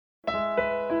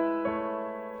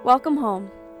Welcome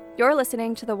home. You're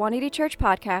listening to the 180 Church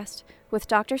podcast with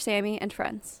Dr. Sammy and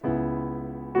friends.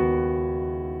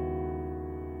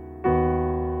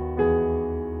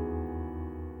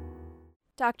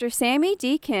 Dr. Sammy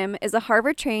D. Kim is a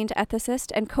Harvard-trained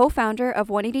ethicist and co-founder of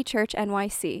 180 Church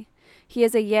NYC. He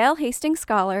is a Yale Hastings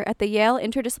Scholar at the Yale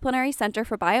Interdisciplinary Center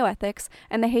for Bioethics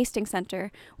and the Hastings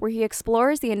Center, where he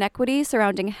explores the inequities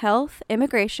surrounding health,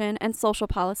 immigration, and social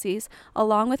policies,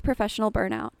 along with professional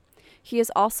burnout. He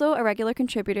is also a regular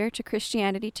contributor to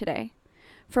Christianity Today.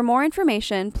 For more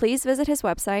information, please visit his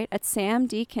website at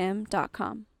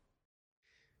samdkim.com.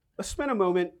 Let's spend a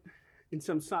moment in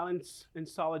some silence and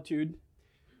solitude,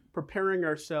 preparing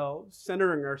ourselves,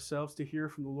 centering ourselves to hear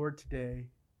from the Lord today.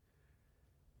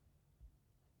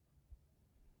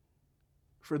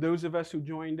 For those of us who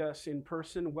joined us in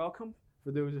person, welcome. For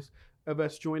those of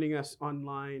us joining us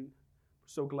online, we're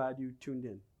so glad you tuned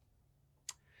in.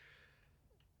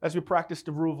 As we practice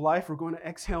the rule of life, we're going to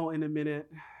exhale in a minute.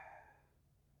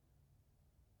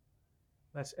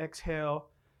 Let's exhale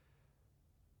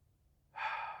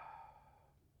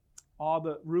all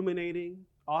the ruminating,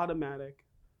 automatic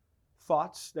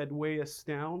thoughts that weigh us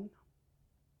down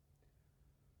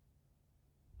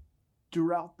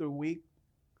throughout the week,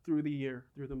 through the year,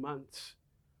 through the months.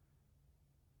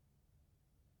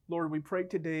 Lord, we pray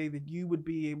today that you would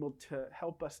be able to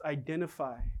help us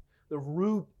identify the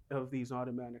root of these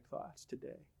automatic thoughts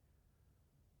today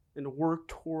and work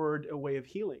toward a way of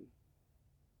healing.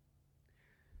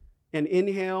 And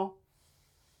inhale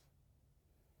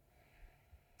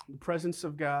the presence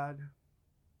of God,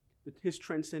 his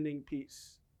transcending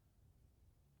peace.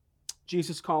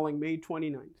 Jesus calling, May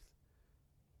 29th.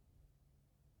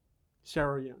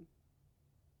 Sarah Young.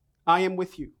 I am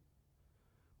with you,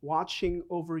 watching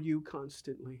over you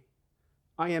constantly.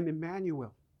 I am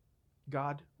Emmanuel,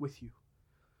 God with you.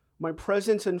 My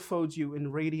presence enfolds you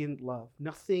in radiant love.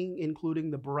 Nothing,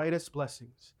 including the brightest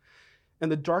blessings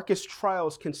and the darkest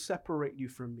trials, can separate you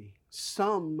from me.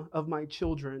 Some of my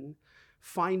children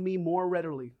find me more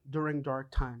readily during dark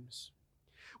times.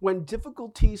 When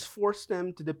difficulties force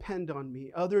them to depend on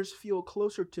me, others feel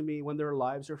closer to me when their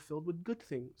lives are filled with good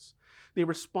things. They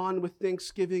respond with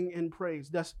thanksgiving and praise,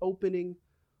 thus opening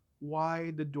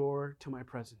wide the door to my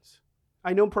presence.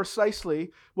 I know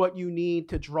precisely what you need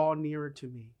to draw nearer to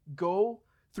me. Go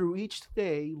through each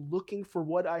day looking for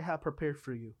what I have prepared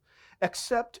for you.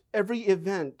 Accept every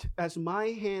event as my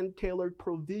hand-tailored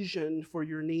provision for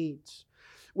your needs.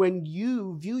 When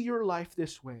you view your life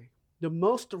this way, the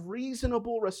most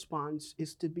reasonable response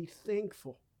is to be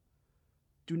thankful.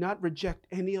 Do not reject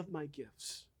any of my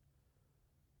gifts.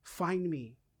 Find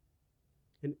me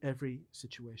in every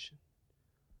situation.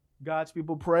 God's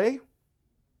people pray.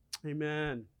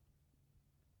 Amen.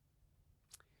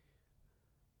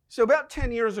 So about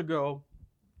 10 years ago,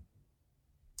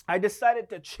 I decided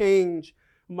to change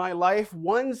my life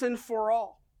once and for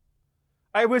all.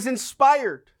 I was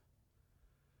inspired.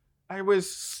 I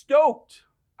was stoked.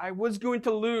 I was going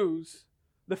to lose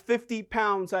the 50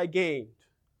 pounds I gained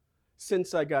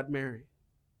since I got married.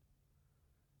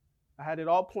 I had it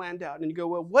all planned out. And you go,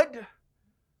 well, what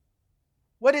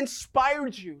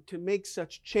inspired you to make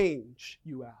such change,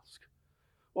 you ask?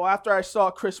 Well, after I saw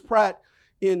Chris Pratt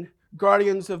in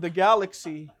Guardians of the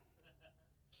Galaxy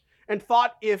and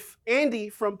thought, if Andy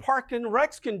from Park and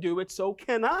Recs can do it, so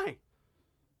can I.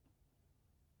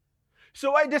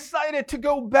 So I decided to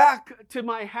go back to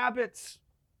my habits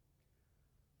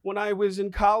when I was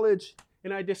in college,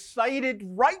 and I decided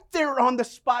right there on the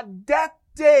spot that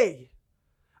day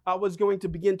I was going to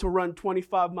begin to run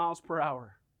 25 miles per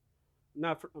hour.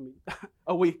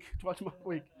 A week, 20 miles a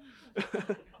week.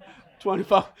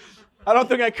 25. I don't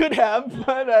think I could have,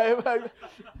 but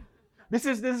this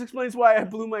explains why I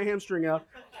blew my hamstring out.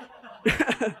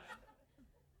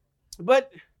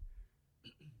 But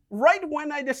right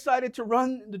when I decided to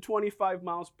run the 25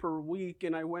 miles per week,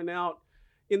 and I went out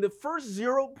in the first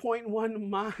 0.1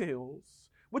 miles,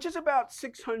 which is about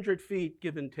 600 feet,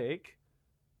 give and take,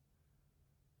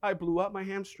 I blew out my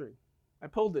hamstring. I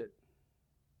pulled it.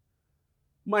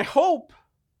 My hope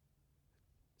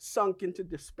sunk into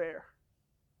despair.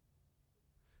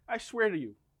 I swear to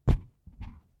you,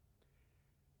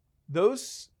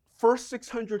 those first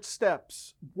 600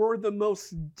 steps were the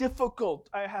most difficult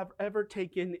I have ever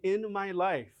taken in my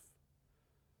life.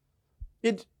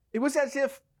 It was as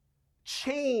if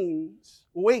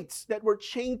weights that were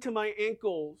chained to my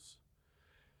ankles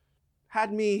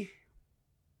had me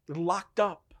locked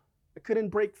up. I couldn't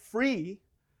break free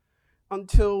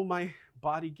until my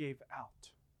body gave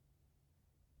out.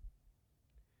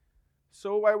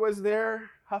 So I was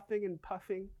there huffing and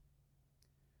puffing,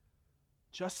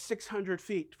 just 600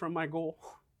 feet from my goal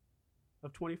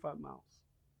of 25 miles.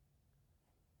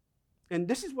 And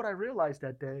this is what I realized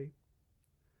that day,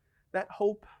 that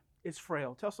hope is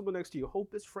frail. Tell someone next to you,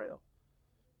 hope is frail.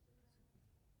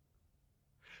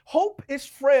 Hope is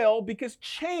frail because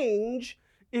change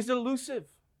is elusive.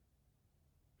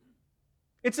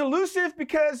 It's elusive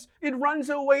because it runs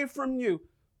away from you.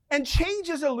 And change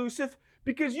is elusive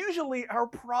because usually our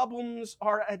problems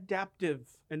are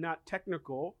adaptive and not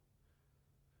technical,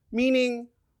 meaning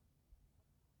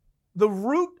the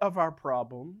root of our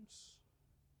problems,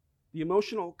 the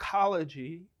emotional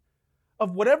ecology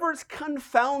of whatever is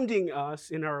confounding us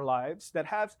in our lives that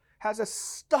has us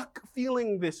stuck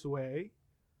feeling this way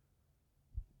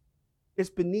is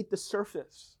beneath the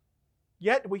surface.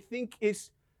 Yet we think is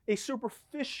a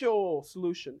superficial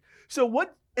solution. So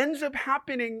what ends up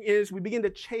happening is we begin to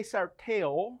chase our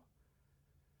tail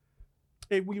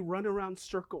and we run around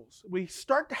circles. We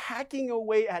start hacking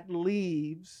away at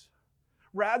leaves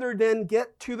rather than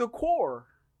get to the core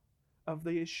of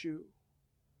the issue,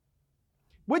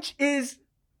 which is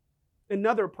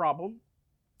another problem.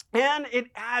 And it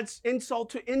adds insult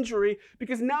to injury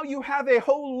because now you have a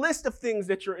whole list of things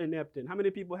that you're inept in. How many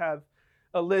people have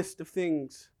a list of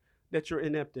things that you're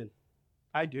inept in?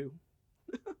 I do.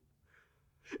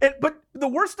 But the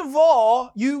worst of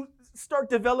all, you start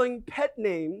developing pet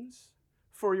names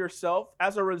for yourself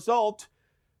as a result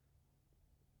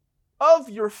of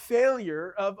your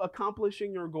failure of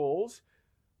accomplishing your goals.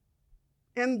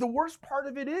 And the worst part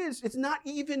of it is, it's not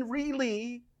even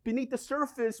really beneath the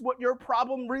surface what your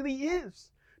problem really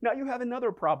is. Now you have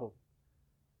another problem.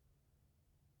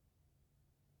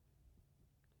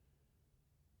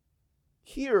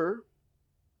 Here,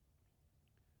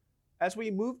 as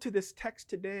we move to this text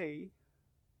today,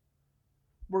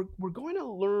 we're going to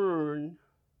learn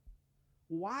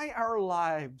why our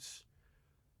lives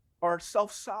are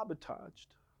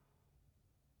self-sabotaged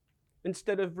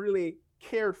instead of really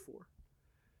cared for.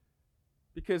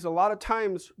 Because a lot of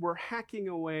times we're hacking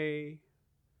away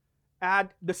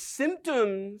at the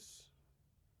symptoms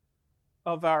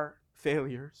of our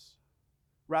failures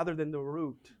rather than the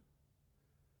root.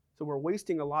 So we're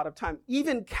wasting a lot of time.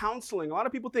 Even counseling. A lot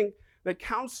of people think that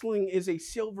counseling is a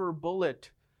silver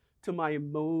bullet to my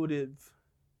emotive,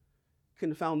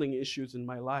 confounding issues in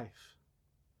my life.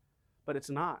 But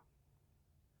it's not.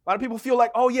 A lot of people feel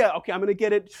like, oh yeah, okay, I'm going to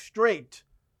get it straight.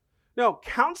 No,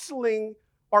 counseling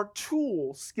are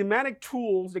tools, schematic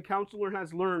tools the counselor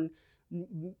has learned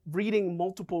reading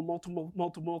multiple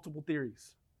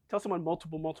theories. Tell someone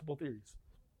multiple theories.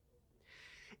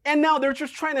 And now they're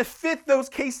just trying to fit those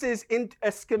cases in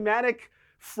a schematic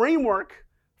framework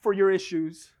for your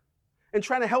issues and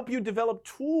trying to help you develop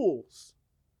tools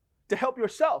to help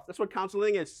yourself. That's what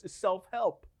counseling is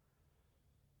self-help.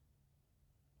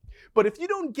 But if you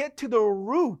don't get to the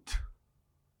root,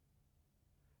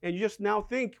 and you just now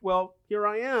think, well, here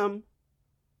I am,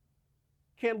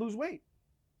 can't lose weight.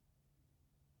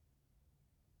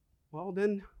 Well,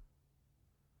 then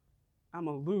I'm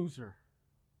a loser.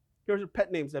 Here's your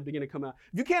pet names that begin to come out.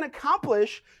 If you can't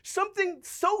accomplish something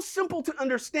so simple to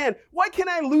understand, why can't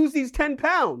I lose these 10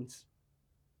 pounds?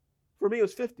 For me, it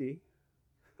was 50.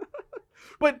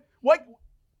 But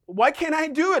why can't I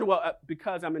do it? Well,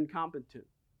 because I'm incompetent.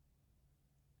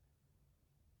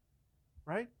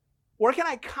 Right? Or can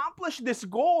I accomplish this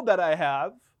goal that I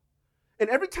have? And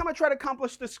every time I try to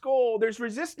accomplish this goal, there's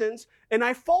resistance and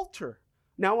I falter.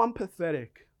 Now I'm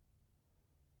pathetic.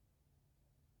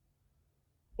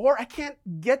 Or I can't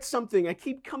get something. I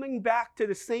keep coming back to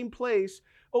the same place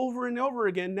over and over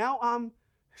again. Now I'm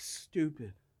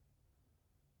stupid.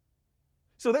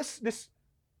 So this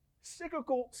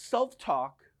cyclical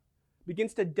self-talk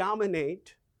begins to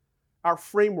dominate our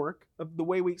framework of the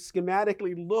way we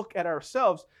schematically look at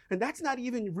ourselves, and that's not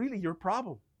even really your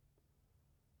problem.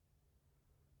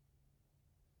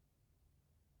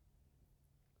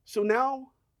 So now,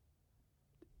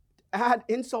 add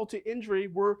insult to injury,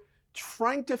 we're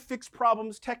trying to fix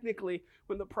problems technically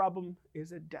when the problem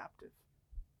is adaptive.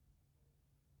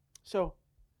 So,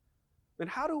 then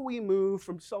how do we move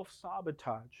from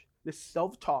self-sabotage, this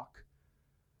self-talk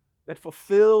that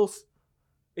fulfills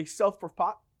a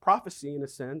self-prophecy in a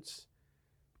sense,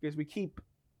 because we keep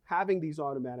having these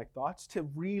automatic thoughts, to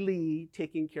really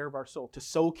taking care of our soul, to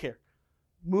soul care.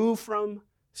 Move from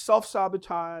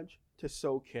self-sabotage to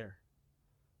soul care.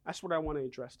 That's what I want to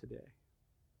address today.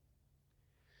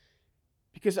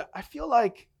 Because I feel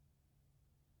like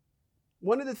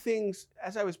one of the things,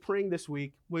 as I was praying this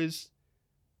week, was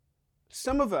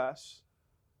some of us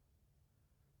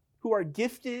who are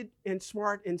gifted and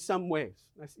smart in some ways.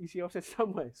 You see how I said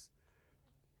some ways.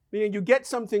 Meaning you get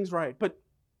some things right. But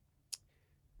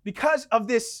because of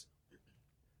this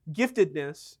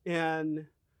giftedness and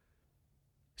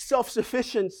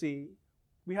self-sufficiency,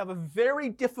 we have a very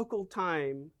difficult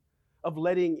time of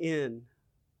letting in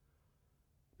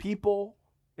people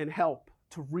and help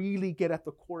to really get at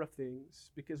the core of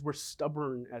things because we're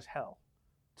stubborn as hell.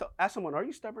 So ask someone, are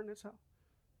you stubborn as hell?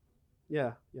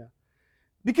 Yeah.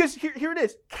 Because here it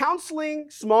is. Counseling,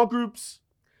 small groups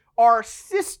are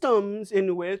systems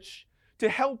in which to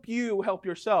help you help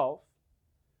yourself.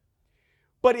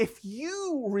 But if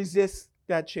you resist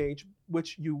that change,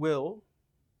 which you will,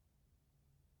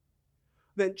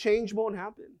 then change won't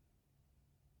happen.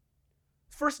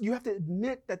 First, you have to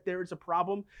admit that there is a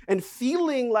problem, and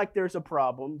feeling like there's a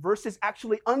problem versus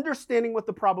actually understanding what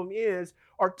the problem is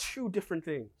are two different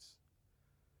things.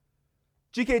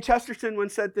 G.K. Chesterton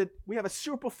once said that we have a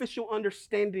superficial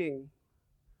understanding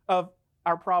of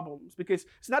our problems because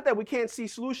it's not that we can't see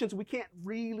solutions, we can't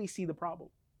really see the problem.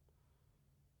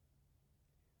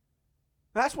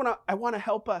 That's what I want to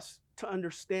help us to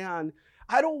understand.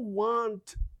 I don't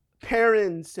want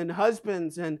parents and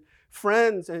husbands and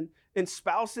friends and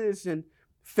spouses and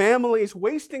families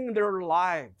wasting their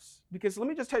lives. Because let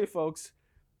me just tell you, folks,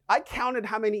 I counted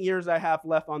how many years I have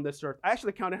left on this earth. I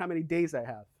actually counted how many days I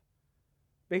have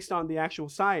based on the actual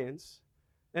science,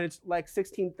 and it's like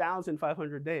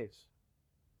 16,500 days.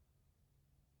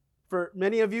 For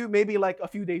many of you, maybe like a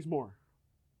few days more.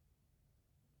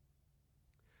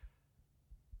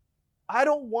 I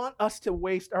don't want us to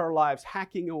waste our lives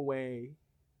hacking away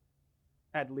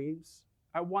at leaves.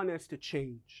 I want us to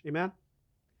change. Amen?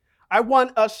 I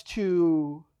want us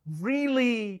to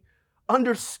really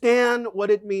understand what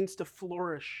it means to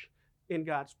flourish in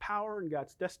God's power and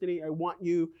God's destiny. I want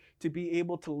you to be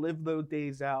able to live those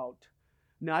days out,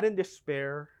 not in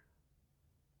despair,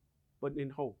 but in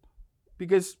hope.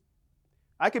 Because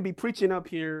I could be preaching up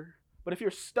here, but if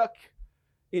you're stuck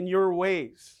in your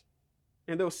ways,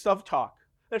 and those self-talk,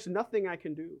 there's nothing I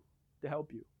can do to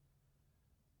help you.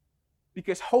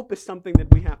 Because hope is something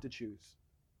that we have to choose.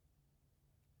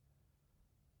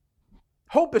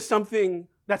 Hope is something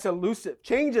that's elusive.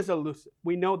 Change is elusive.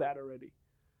 We know that already.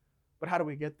 But how do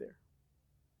we get there?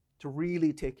 To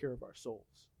really take care of our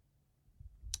souls.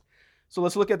 So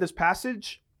let's look at this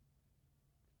passage.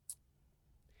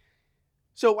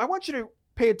 So I want you to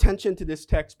pay attention to this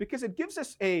text because it gives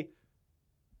us a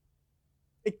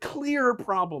clear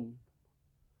problem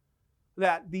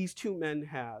that these two men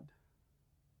had.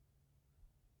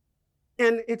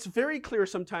 And it's very clear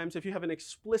sometimes if you have an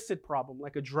explicit problem,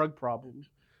 like a drug problem,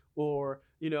 or,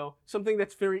 something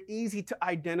that's very easy to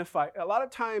identify. A lot of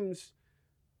times,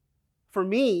 for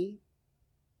me,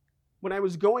 when I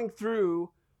was going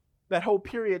through that whole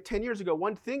period 10 years ago,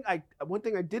 one thing I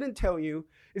didn't tell you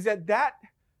is that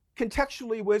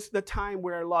contextually was the time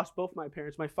where I lost both my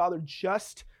parents. My father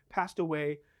just passed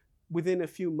away within a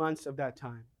few months of that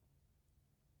time.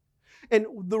 And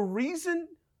the reason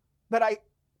that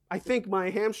I think my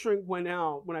hamstring went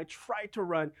out when I tried to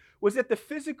run was that the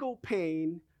physical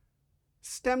pain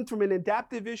stemmed from an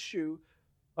adaptive issue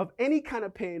of any kind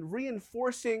of pain,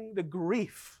 reinforcing the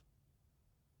grief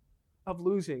of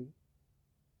losing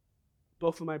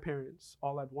both of my parents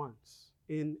all at once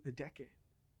in a decade.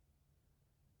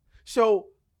 So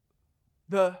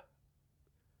the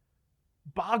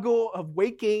boggle of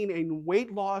weight gain and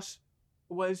weight loss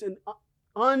was an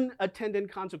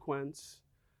unattended consequence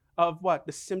of what?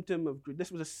 The symptom of grief.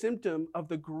 This was a symptom of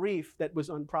the grief that was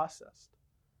unprocessed.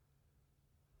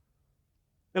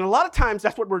 And a lot of times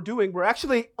that's what we're doing. We're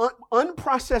actually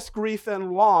unprocessed grief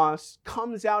and loss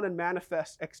comes out and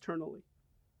manifests externally.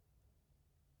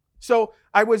 So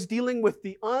I was dealing with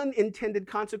the unintended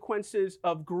consequences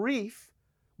of grief,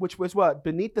 which was what?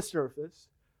 Beneath the surface.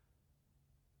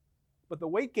 But the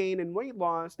weight gain and weight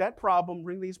loss, that problem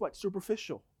really is what?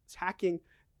 Superficial. It's hacking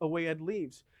away at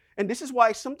leaves. And this is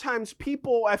why sometimes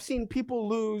I've seen people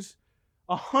lose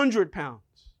 100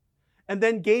 pounds and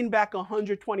then gain back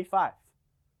 125.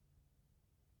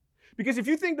 Because if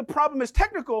you think the problem is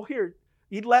technical, here,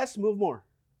 eat less, move more.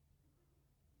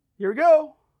 Here we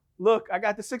go. Look, I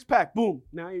got the six-pack. Boom.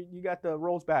 Now you got the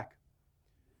rolls back.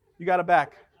 You got it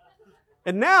back.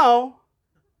 And now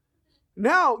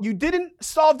you didn't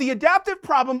solve the adaptive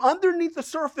problem underneath the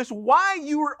surface why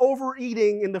you were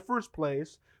overeating in the first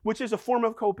place, which is a form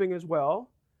of coping as well.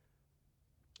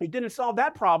 You didn't solve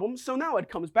that problem, so now it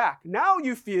comes back. Now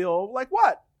you feel like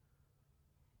what?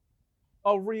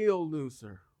 A real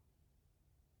loser.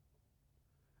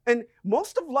 And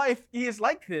most of life is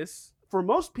like this. For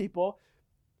most people,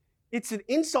 it's an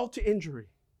insult to injury.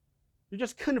 You're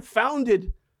just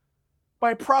confounded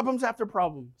by problems after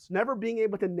problems, never being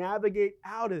able to navigate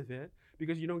out of it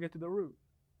because you don't get to the root.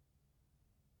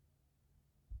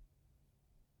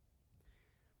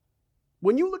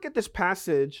 When you look at this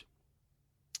passage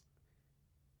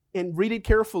and read it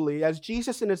carefully, as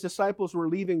Jesus and his disciples were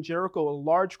leaving Jericho, a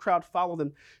large crowd followed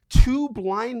them. 2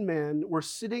 blind men were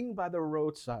sitting by the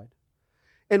roadside.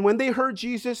 And when they heard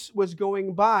Jesus was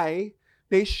going by,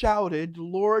 they shouted,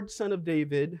 "Lord, Son of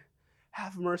David,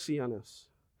 have mercy on us."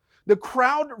 The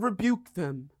crowd rebuked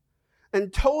them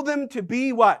and told them to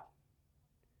be what?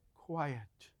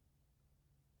 Quiet.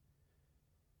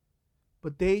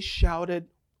 But they shouted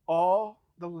all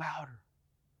the louder,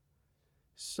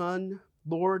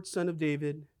 "Lord, Son of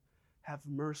David, have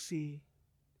mercy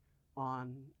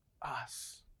on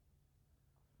us."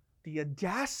 The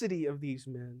audacity of these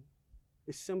men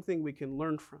is something we can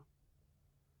learn from.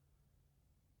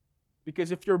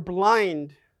 Because if you're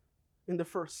blind in the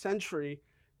first century,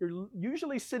 you're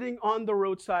usually sitting on the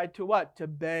roadside to what? To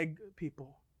beg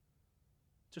people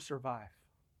to survive.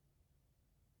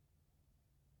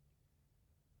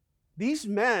 These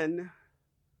men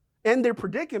and their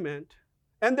predicament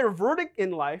and their verdict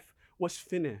in life was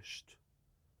finished.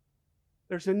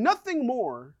 There's nothing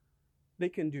more they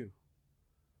can do.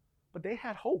 But they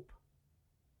had hope.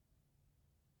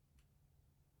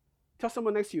 Tell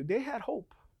someone next to you, they had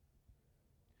hope.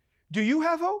 Do you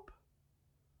have hope?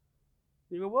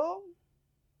 You go, well,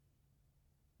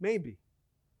 maybe.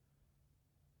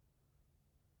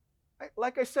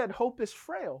 Like I said, hope is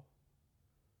frail.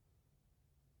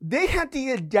 They had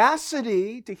the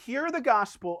audacity to hear the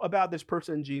gospel about this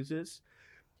person, Jesus,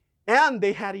 and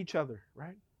they had each other,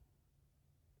 right?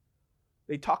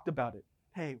 They talked about it.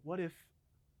 Hey, what if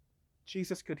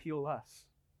Jesus could heal us?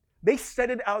 They said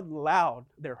it out loud,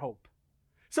 their hope.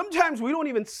 Sometimes we don't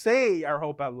even say our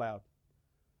hope out loud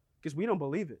because we don't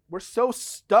believe it. We're so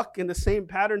stuck in the same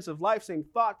patterns of life, same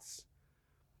thoughts.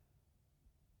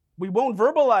 We won't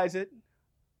verbalize it,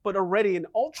 but already an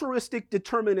altruistic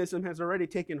determinism has already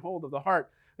taken hold of the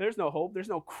heart. There's no hope. There's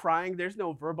no crying. There's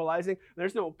no verbalizing.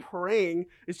 There's no praying.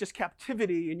 It's just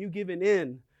captivity and you giving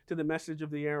in to the message of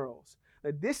the arrows.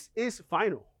 That this is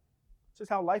final. This is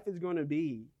how life is going to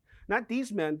be. Not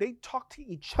these men. They talk to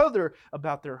each other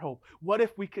about their hope. What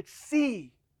if we could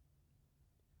see?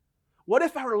 What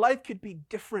if our life could be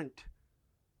different?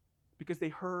 Because they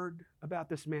heard about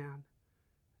this man,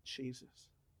 Jesus.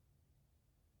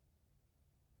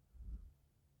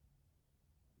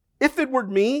 If it were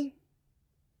me,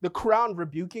 the crowd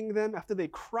rebuking them after they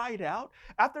cried out,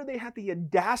 after they had the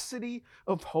audacity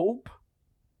of hope,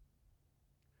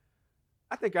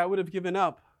 I think I would have given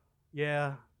up.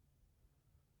 Yeah.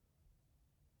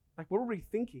 Like, what were we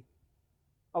thinking?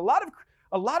 A lot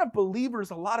of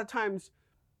believers, a lot of times,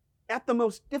 at the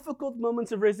most difficult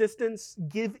moments of resistance,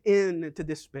 give in to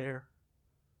despair.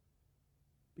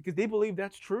 Because they believe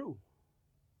that's true.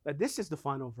 That this is the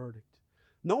final verdict.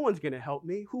 No one's going to help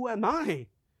me. Who am I?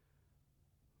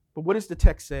 But what does the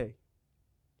text say?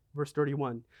 Verse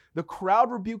 31. The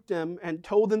crowd rebuked them and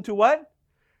told them to what?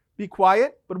 Be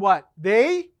quiet. But what?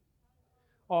 They?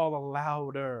 All the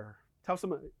louder. Tell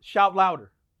someone, shout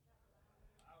louder.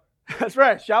 That's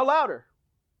right, shout louder.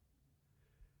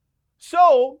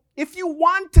 So, if you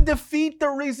want to defeat the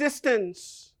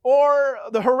resistance or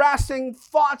the harassing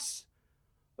thoughts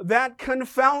that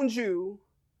confound you,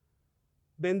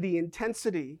 then the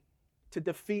intensity to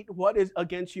defeat what is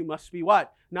against you must be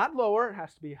what? Not lower, it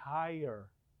has to be higher.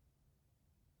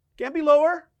 Can't be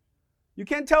lower. You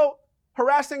can't tell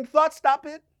harassing thoughts, stop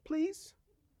it, please.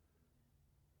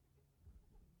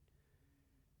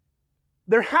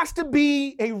 There has to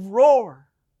be a roar.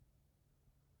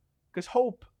 Because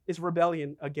hope is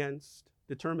rebellion against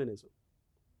determinism.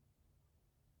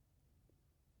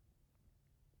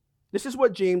 This is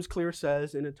what James Clear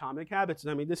says in Atomic Habits.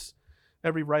 I mean,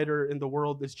 every writer in the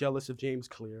world is jealous of James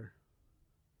Clear.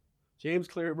 James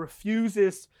Clear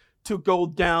refuses to go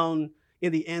down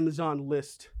in the Amazon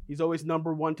list. He's always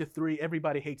number 1 to 3.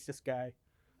 Everybody hates this guy.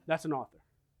 That's an author.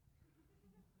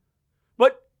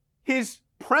 But his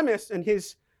premise and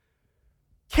his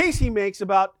case he makes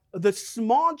about the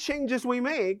small changes we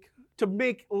make to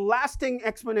make lasting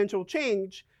exponential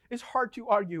change is hard to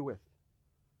argue with.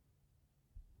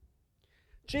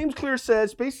 James Clear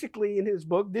says, basically in his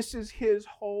book, this is his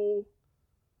whole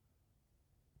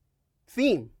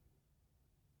theme.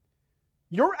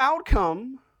 Your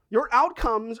outcomes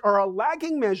are a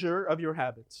lagging measure of your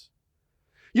habits.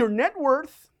 Your net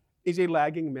worth is a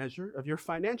lagging measure of your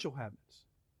financial habits.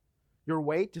 Your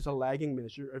weight is a lagging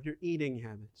measure of your eating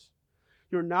habits.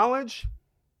 Your knowledge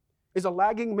is a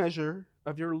lagging measure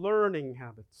of your learning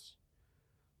habits.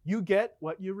 You get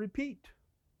what you repeat.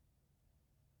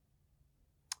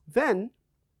 Then,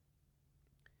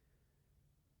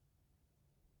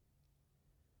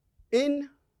 in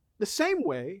the same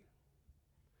way,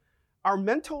 our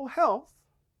mental health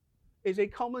is a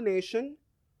culmination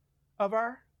of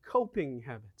our coping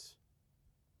habits.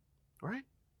 Right?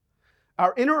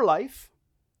 Our inner life,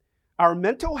 our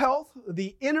mental health,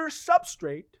 the inner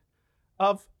substrate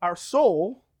of our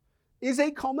soul is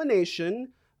a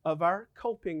culmination of our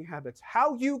coping habits.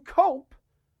 How you cope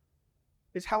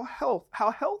is how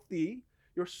healthy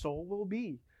your soul will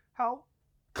be, how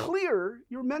clear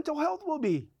your mental health will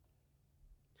be.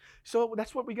 So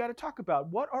that's what we got to talk about.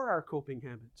 What are our coping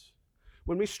habits?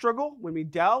 When we struggle, when we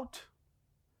doubt,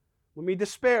 when we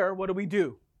despair, what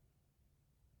do?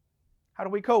 How do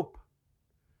we cope?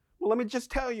 Well, let me just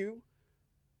tell you,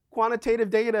 qualitative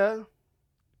data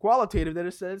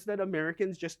says that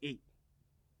Americans just eat.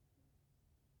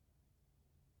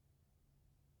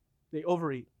 They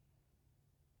overeat.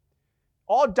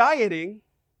 All dieting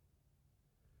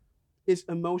is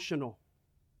emotional.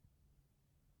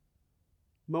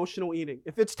 Emotional eating.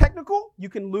 If it's technical, you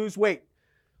can lose weight.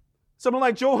 Someone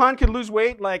like Johan can lose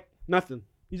weight like nothing.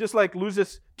 He just like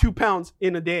loses 2 pounds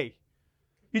in a day.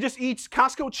 He just eats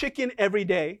Costco chicken every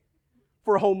day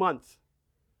for a whole month.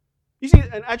 You see,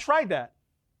 and I tried that.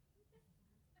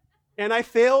 And I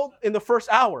failed in the first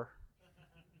hour.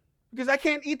 Because I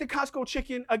can't eat the Costco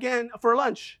chicken again for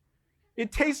lunch.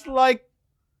 It tastes like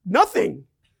nothing.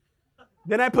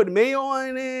 Then I put mayo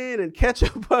on it and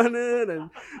ketchup on it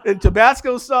and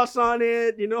Tabasco sauce on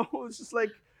it. You know, it's just like,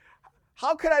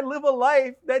 how could I live a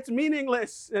life that's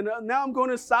meaningless? And now I'm going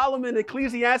to Solomon,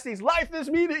 Ecclesiastes. Life is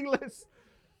meaningless.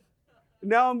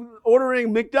 Now I'm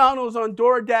ordering McDonald's on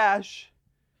DoorDash.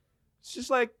 It's just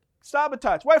like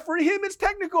sabotage. Why? For him, it's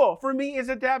technical. For me, it's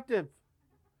adaptive.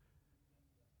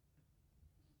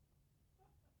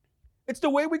 It's the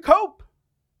way we cope.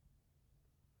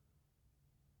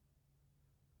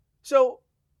 So,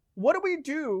 what do we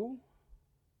do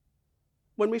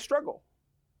when we struggle?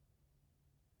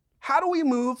 How do we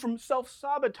move from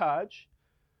self-sabotage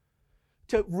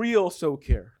to real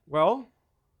self-care? Well,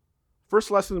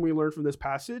 first lesson we learned from this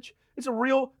passage, it's a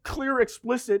real, clear,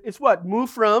 explicit, it's what? Move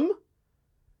from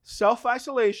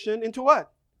self-isolation into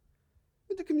what?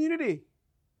 Into community.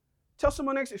 Tell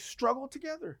someone next to struggle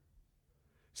together.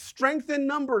 Strength in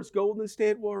numbers, Golden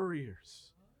State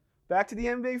Warriors. Back to the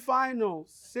NBA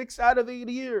Finals, 6 out of 8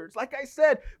 years. Like I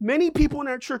said, many people in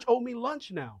our church owe me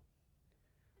lunch now.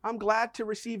 I'm glad to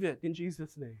receive it in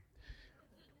Jesus' name.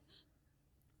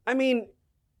 I mean,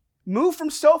 move from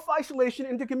self-isolation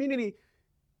into community.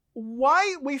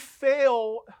 Why we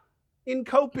fail in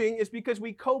coping is because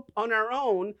we cope on our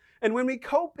own. And when we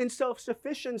cope in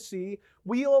self-sufficiency,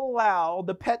 we allow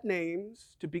the pet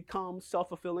names to become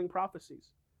self-fulfilling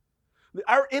prophecies.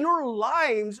 Our inner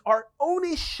lives are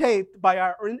only shaped by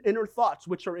our inner thoughts,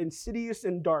 which are insidious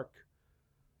and dark.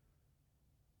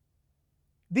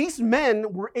 These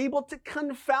men were able to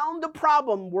confound the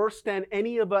problem worse than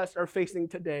any of us are facing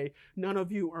today. None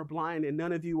of you are blind and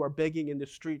none of you are begging in the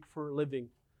street for a living,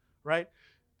 right?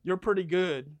 You're pretty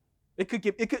good.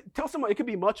 Tell someone it could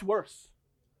be much worse.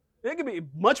 You could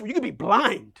be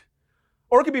blind.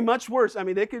 Or it could be much worse. I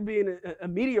mean, there could be a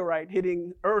meteorite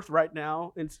hitting Earth right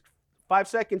now. In 5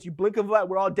 seconds, you blink of an eye,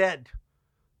 we're all dead.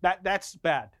 That's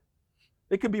bad.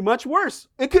 It could be much worse.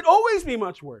 It could always be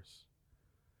much worse.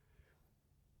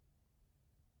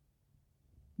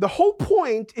 The whole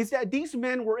point is that these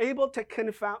men were able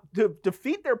to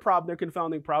defeat their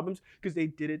confounding problems because they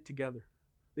did it together.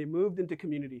 They moved into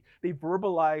community. They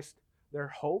verbalized their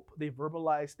hope. They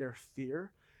verbalized their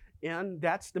fear. And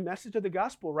that's the message of the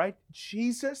gospel, right?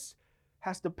 Jesus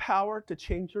has the power to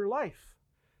change your life.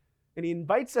 And he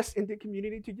invites us into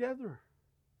community together.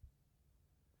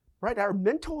 Right? Our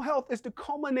mental health is the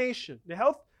culmination. The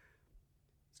health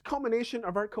is the culmination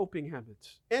of our coping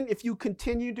habits. And if you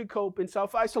continue to cope in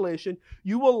self-isolation,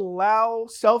 you will allow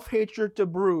self-hatred to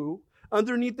brew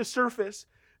underneath the surface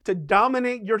to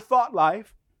dominate your thought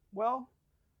life. Well,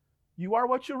 you are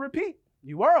what you repeat.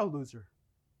 You are a loser.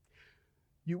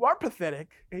 You are pathetic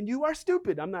and you are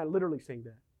stupid. I'm not literally saying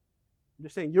that. I'm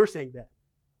just saying you're saying that.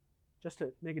 Just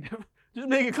to make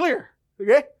it clear.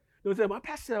 Okay? Don't say, my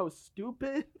pastor said I was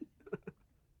stupid.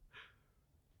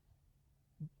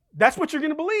 That's what you're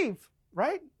going to believe,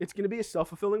 right? It's going to be a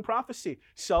self-fulfilling prophecy.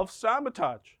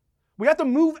 Self-sabotage. We have to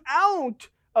move out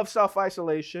of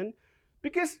self-isolation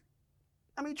because,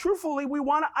 truthfully, we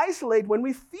want to isolate when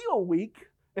we feel weak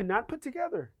and not put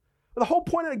together. The whole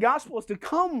point of the gospel is to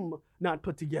come not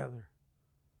put together.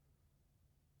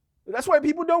 That's why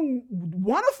people don't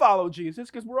want to follow Jesus,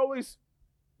 because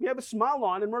we have a smile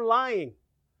on and we're lying.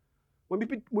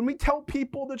 When we tell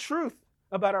people the truth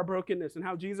about our brokenness and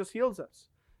how Jesus heals us,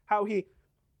 how he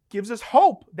gives us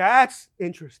hope, that's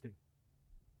interesting.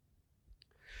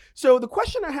 So the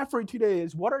question I have for you today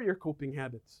is, what are your coping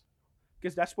habits?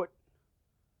 Because that's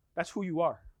who you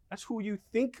are. That's who you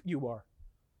think you are.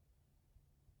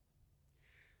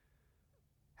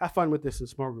 Have fun with this in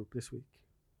small group this week.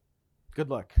 Good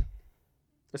luck.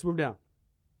 Let's move down.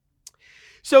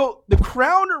 So the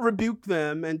crowd rebuked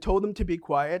them and told them to be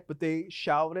quiet, but they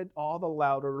shouted all the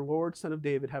louder, "Lord, Son of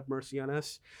David, have mercy on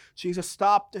us." Jesus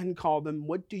stopped and called them.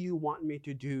 "What do you want me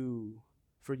to do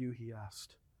for you?" he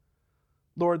asked.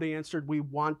 "Lord," they answered, "we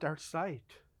want our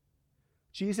sight."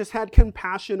 Jesus had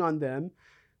compassion on them,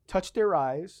 touched their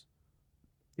eyes,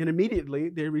 and immediately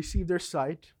they received their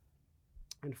sight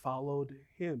and followed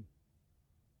him.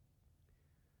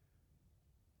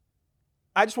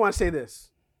 I just want to say this.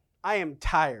 I am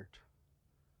tired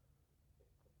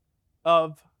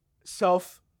of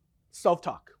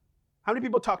self-talk. How many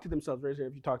people talk to themselves? Raise your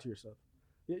hand if you talk to yourself.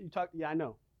 You talk. Yeah, I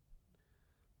know.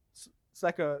 It's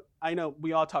like I know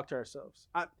we all talk to ourselves.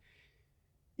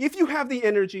 If you have the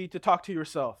energy to talk to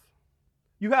yourself,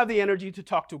 you have the energy to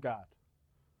talk to God.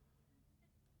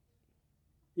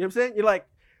 You know what I'm saying? You're like,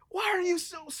 why are you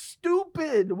so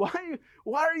stupid? Why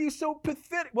are you so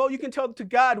pathetic? Well, you can tell to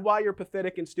God why you're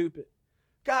pathetic and stupid.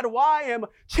 God, why am I?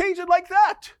 Change it like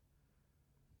that.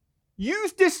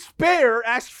 Use despair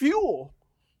as fuel.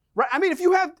 Right? I mean, if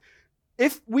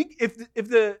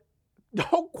the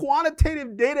whole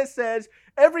quantitative data says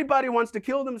everybody wants to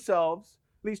kill themselves,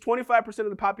 at least 25% of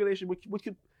the population, which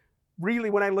could really,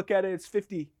 when I look at it, it's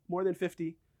 50, more than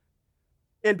 50.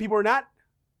 And people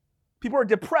are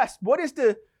depressed. What is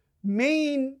the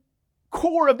main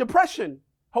core of depression?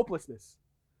 Hopelessness.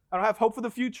 I don't have hope for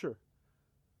the future.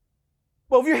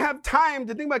 Well, if you have time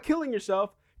to think about killing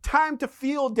yourself, time to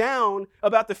feel down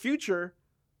about the future,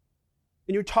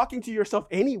 and you're talking to yourself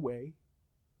anyway,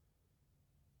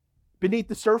 beneath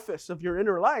the surface of your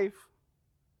inner life,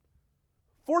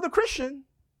 for the Christian,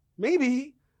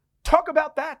 maybe talk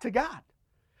about that to God.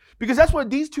 Because that's what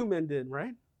these two men did,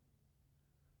 right?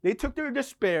 They took their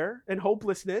despair and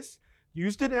hopelessness,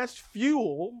 used it as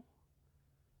fuel,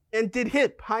 and did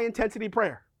HIP, high-intensity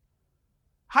prayer.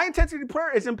 High-intensity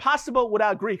prayer is impossible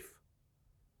without grief.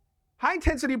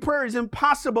 High-intensity prayer is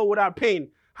impossible without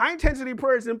pain. High-intensity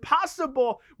prayer is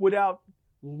impossible without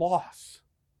loss.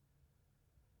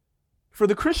 For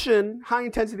the Christian,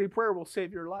 high-intensity prayer will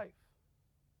save your life.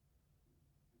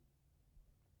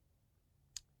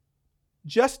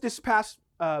 Just this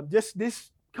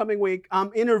coming week,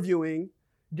 I'm interviewing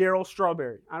Darryl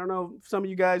Strawberry. I don't know if some of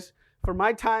you guys, for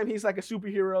my time, he's like a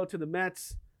superhero to the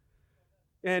Mets.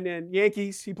 And then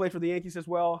Yankees, he played for the Yankees as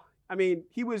well. I mean,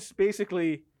 he was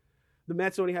basically, the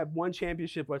Mets only have one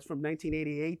championship, but it's from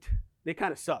 1988. They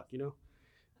kind of suck, you know.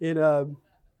 And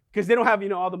because they don't have,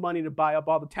 all the money to buy up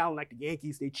all the talent like the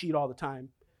Yankees. They cheat all the time.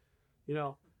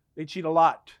 They cheat a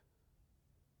lot.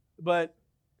 But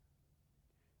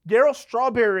Darryl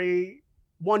Strawberry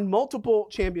won multiple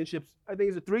championships. I think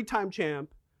he's a 3-time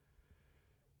champ,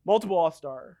 multiple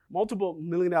All-Star, multiple $1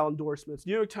 million endorsements,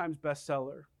 New York Times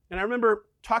bestseller. And I remember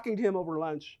talking to him over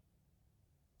lunch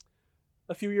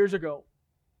a few years ago.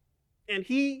 And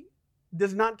he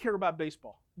does not care about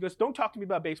baseball. He goes, "Don't talk to me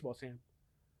about baseball, Sam." I'm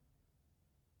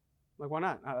like, why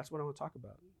not? That's what I want to talk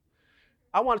about.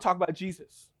 I want to talk about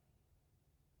Jesus.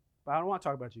 But I don't want to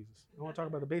talk about Jesus. I want to talk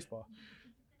about the baseball.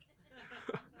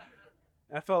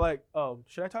 I felt like,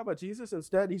 should I talk about Jesus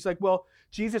instead? He's like, well,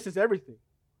 Jesus is everything.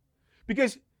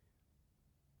 Because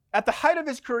at the height of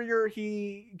his career,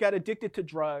 he got addicted to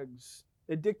drugs,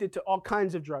 addicted to all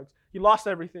kinds of drugs. He lost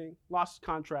everything, lost his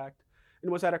contract,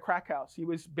 and was at a crack house. He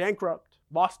was bankrupt,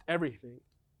 lost everything.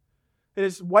 And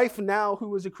his wife now, who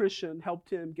was a Christian, helped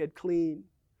him get clean,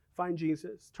 find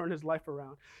Jesus, turn his life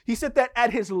around. He said that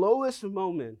at his lowest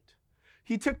moment,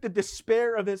 he took the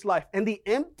despair of his life and the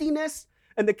emptiness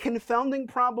and the confounding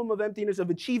problem of emptiness of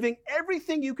achieving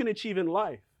everything you can achieve in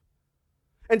life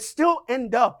and still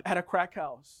end up at a crack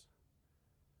house,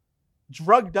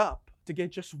 drugged up to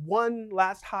get just one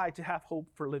last high to have hope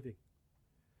for living.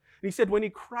 And he said when he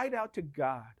cried out to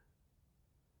God,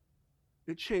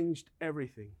 it changed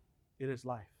everything in his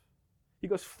life. He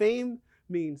goes, fame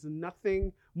means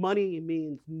nothing, money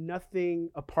means nothing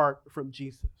apart from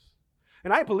Jesus.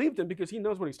 And I believed him because he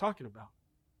knows what he's talking about.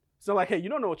 It's not like, hey, you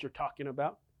don't know what you're talking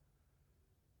about.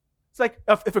 It's like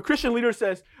if a Christian leader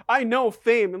says, I know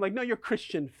fame. I'm like, no, you're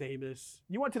Christian famous.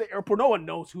 You went to the airport. No one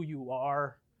knows who you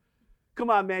are. Come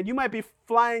on, man. You might be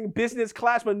flying business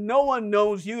class, but no one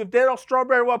knows you. If Darryl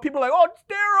Strawberry, well, people are like, oh, it's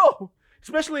Darryl.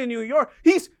 Especially in New York.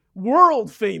 He's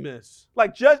world famous.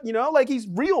 Like just, like he's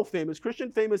real famous.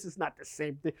 Christian famous is not the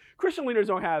same thing. Christian leaders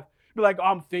don't be like,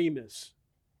 I'm famous.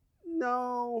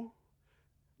 No.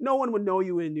 No one would know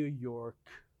you in New York.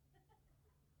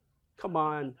 Come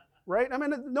on. Right? I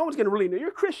mean, no one's going to really know.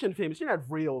 You're Christian famous. You're not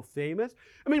real famous.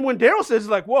 I mean, when Daryl says,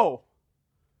 like, whoa,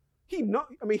 he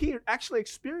actually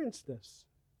experienced this.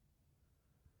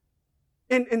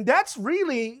 And that's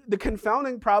really the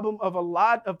confounding problem of a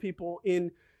lot of people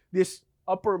in this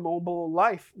upper mobile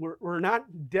life. We're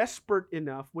not desperate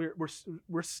enough.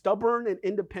 We're stubborn and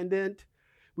independent.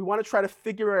 We want to try to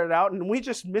figure it out, and we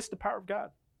just miss the power of God.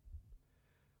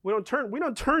 We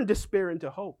don't turn despair into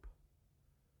hope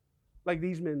like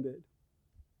these men did.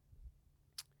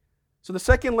 So the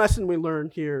second lesson we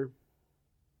learn here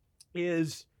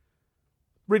is,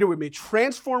 read it with me,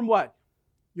 transform what?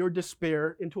 Your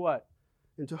despair into what?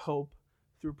 Into hope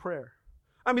through prayer.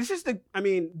 I mean,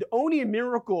 the only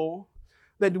miracle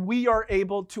that we are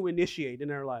able to initiate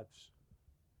in our lives.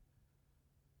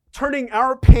 Turning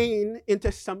our pain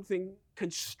into something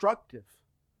constructive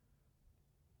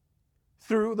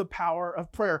through the power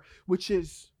of prayer, which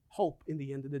is hope in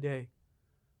the end of the day.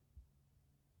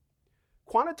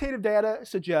 Quantitative data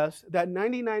suggests that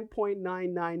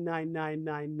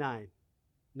 99.999999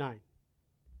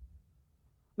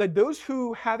 that those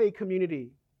who have a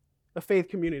community, a faith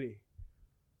community,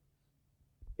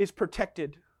 is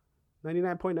protected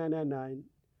 99.999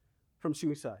 from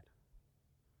suicide.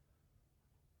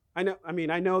 I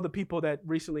know the people that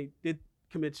recently did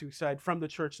commit suicide from the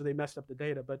church, so they messed up the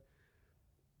data,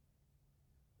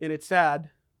 and it's sad,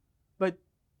 but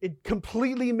it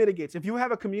completely mitigates. If you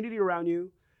have a community around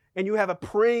you and you have a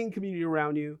praying community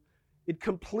around you, it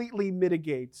completely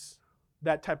mitigates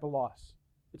that type of loss.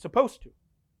 It's supposed to.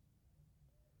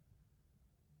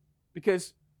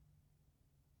 Because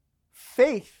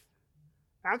faith,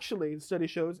 actually, the study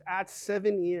shows, adds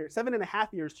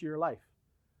 7.5 years to your life.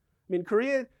 I mean,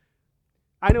 Korea,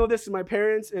 I know this is my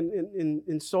parents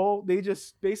in Seoul, they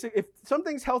just if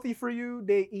something's healthy for you,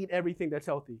 they eat everything that's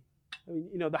healthy. I mean,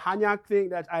 the hanyak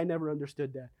thing, I never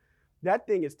understood that. That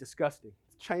thing is disgusting.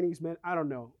 Chinese men, I don't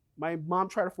know. My mom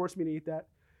tried to force me to eat that.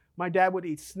 My dad would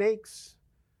eat snakes,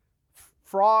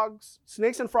 frogs.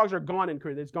 Snakes and frogs are gone in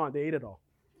Korea. It's gone. They ate it all.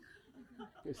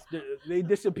 They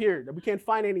disappeared. We can't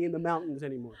find any in the mountains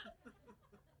anymore.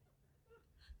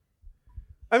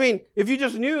 I mean, if you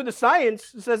just knew the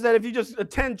science, it says that if you just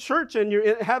attend church and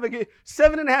you're having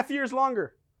 7.5 years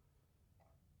longer.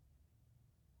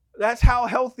 That's how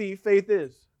healthy faith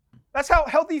is. That's how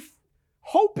healthy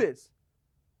hope is.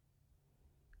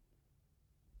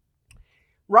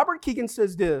 Robert Keegan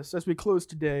says this as we close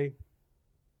today.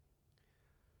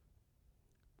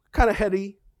 Kind of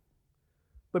heady,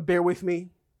 but bear with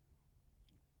me.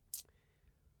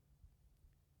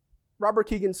 Robert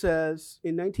Keegan says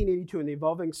in 1982 in The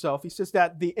Evolving Self, he says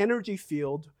that the energy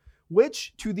field,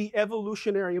 which to the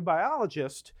evolutionary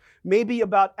biologist may be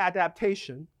about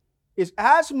adaptation, is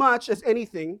as much as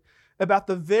anything about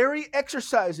the very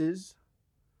exercises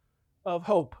of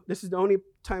hope. This is the only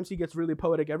times he gets really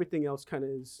poetic. Everything else kind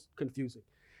of is confusing.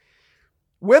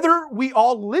 Whether we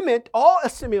all limit all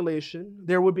assimilation,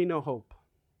 there would be no hope.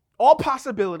 All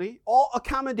possibility, all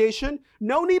accommodation,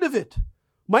 no need of it.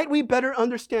 Might we better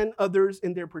understand others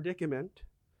in their predicament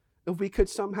if we could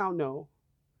somehow know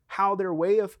how their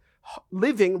way of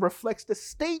living reflects the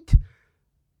state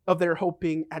of their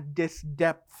hoping at this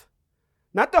depth?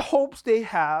 Not the hopes they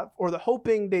have or the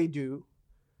hoping they do,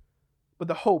 but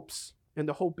the hopes and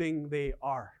the hoping they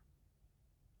are.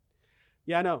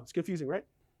 Yeah, I know. It's confusing, right?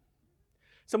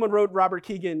 Someone wrote Robert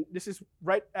Keegan, this is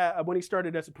right when he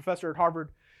started as a professor at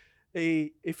Harvard,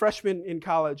 a freshman in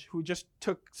college who just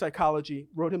took psychology,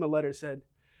 wrote him a letter, said,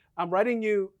 I'm writing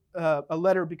you a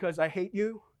letter because I hate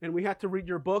you, and we had to read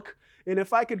your book, and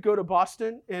if I could go to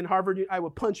Boston and Harvard, I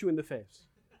would punch you in the face.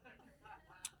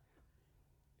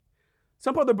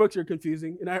 Some other books are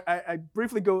confusing, and I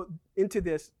briefly go into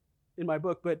this in my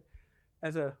book, but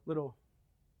as a little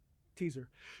teaser.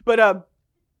 But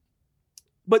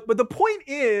the point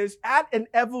is, at an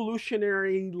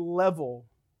evolutionary level,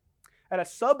 at a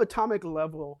subatomic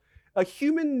level, a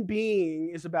human being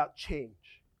is about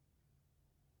change.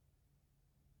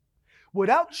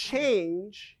 Without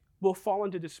change, we'll fall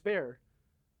into despair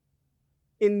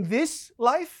in this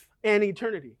life and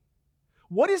eternity.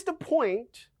 What is the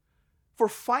point for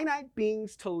finite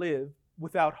beings to live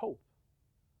without hope,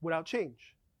 without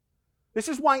change? This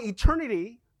is why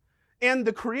eternity and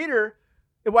the Creator,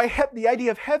 why the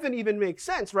idea of heaven even makes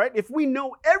sense, right? If we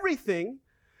know everything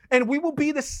and we will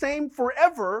be the same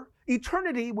forever,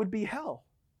 eternity would be hell.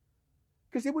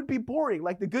 Because it would be boring,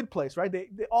 like The Good Place, right? They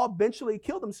all eventually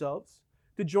kill themselves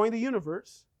to join the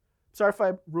universe. Sorry if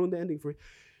I ruined the ending for you.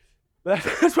 But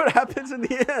that's what happens in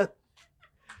the end.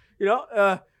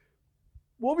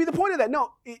 What would be the point of that?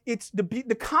 No, it's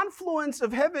the confluence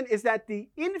of heaven is that the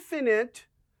infinite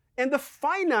and the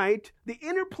finite, the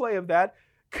interplay of that,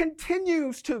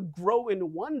 continues to grow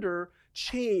in wonder,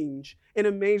 change, and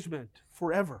amazement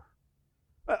forever.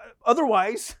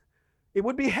 Otherwise, it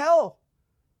would be hell.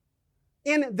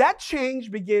 And that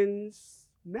change begins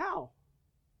now.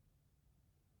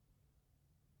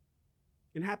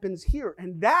 It happens here.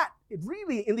 And that,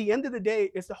 really, in the end of the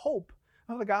day, is the hope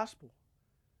of the gospel.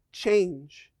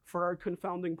 Change for our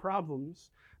confounding problems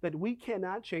that we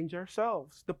cannot change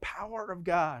ourselves. The power of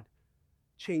God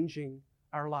changing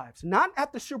our lives. Not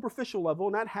at the superficial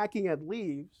level, not hacking at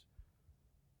leaves,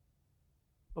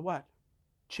 but what?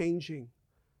 Changing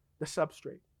the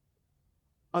substrate.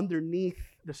 Underneath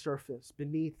the surface,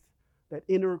 beneath that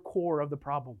inner core of the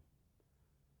problem.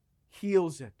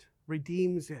 Heals it,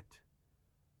 redeems it,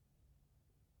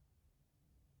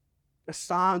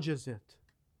 assuages it.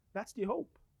 That's the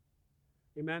hope.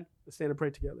 Amen? Let's stand and pray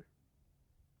together.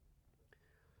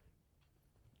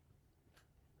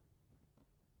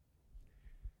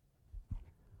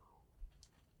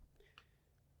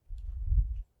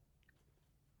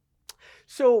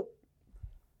 So,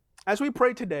 as we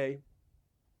pray today,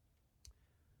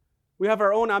 we have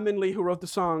our own Amin Lee who wrote the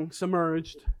song,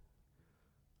 Submerged,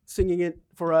 singing it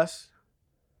for us.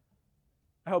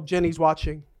 I hope Jenny's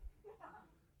watching.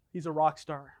 He's a rock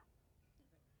star.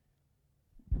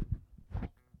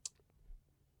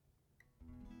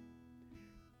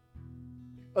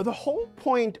 The whole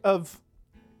point of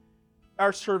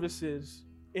our services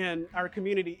in our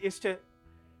community is to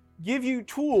give you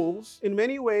tools in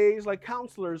many ways like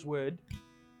counselors would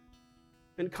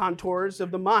and contours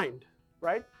of the mind,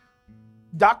 right?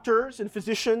 Doctors and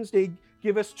physicians, they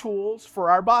give us tools for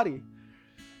our body.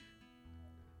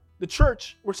 The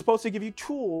church, we're supposed to give you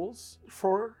tools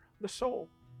for the soul.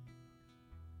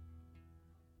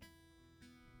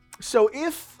 So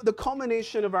if the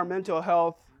culmination of our mental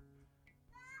health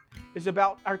is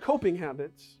about our coping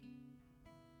habits,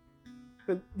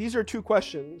 then these are two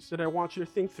questions that I want you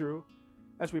to think through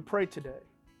as we pray today.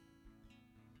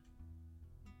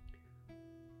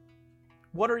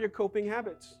 What are your coping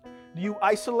habits? Do you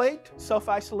isolate,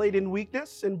 self-isolate in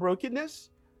weakness and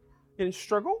brokenness and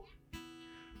struggle?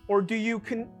 Or do you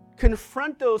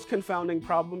confront those confounding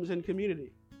problems in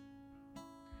community?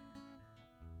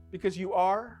 Because you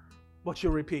are what you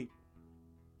repeat.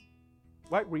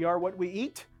 Right? We are what we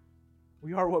eat.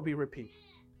 We are what we repeat.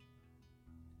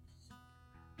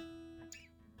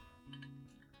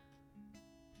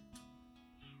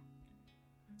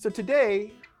 So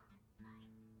today,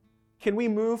 can we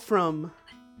move from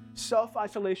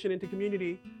self-isolation into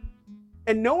community?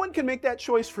 And no one can make that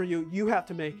choice for you. You have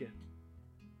to make it.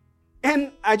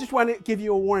 And I just want to give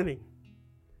you a warning.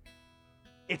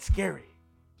 It's scary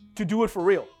to do it for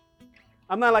real.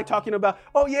 I'm not like talking about,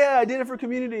 oh yeah, I did it for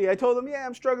community. I told them, yeah,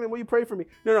 I'm struggling. Will you pray for me?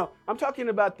 No. I'm talking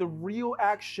about the real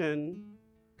action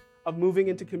of moving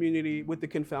into community with the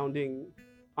confounding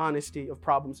honesty of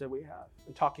problems that we have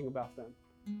and talking about them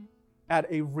at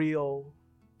a real,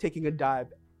 taking a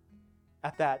dive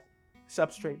at that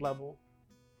substrate level.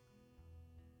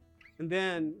 And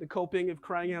then the coping of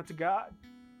crying out to God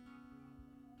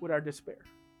with our despair.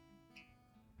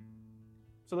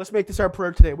 So let's make this our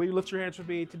prayer today. Will you lift your hands with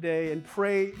me today and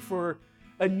pray for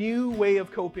a new way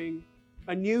of coping,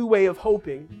 a new way of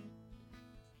hoping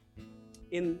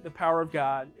in the power of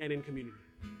God and in community.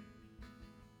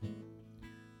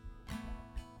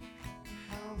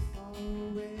 How far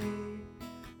away am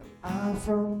I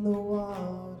from the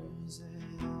water's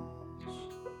edge?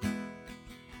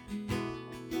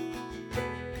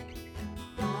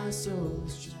 My soul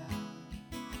is dry,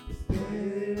 with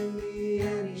barely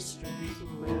any strength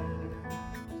left.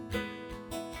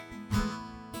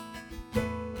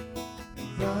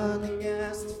 Running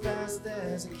as fast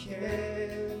as I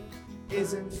can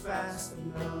isn't fast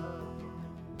enough.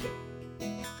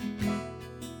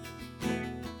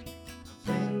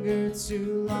 Lingered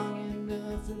too long in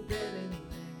a forbidden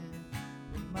land,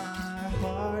 when my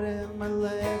heart and my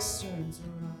legs turn to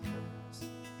rust.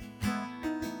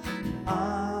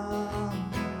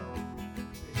 I'm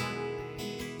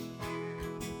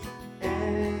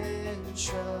and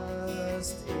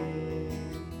trust in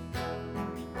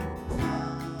promises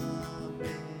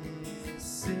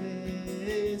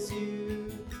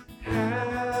you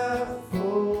have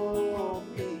for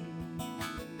me.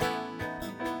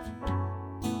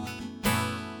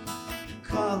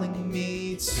 Calling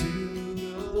me to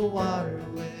the water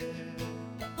where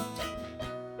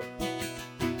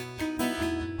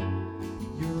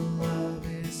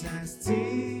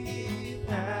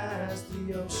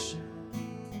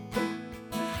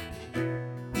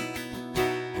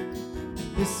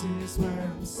This is where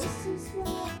I'm safe.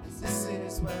 This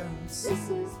is where I'm safe. This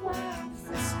is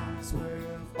where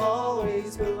I've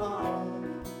always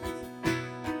belonged.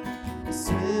 I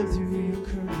swim through your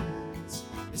currents,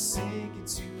 I sink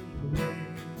into your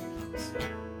waves,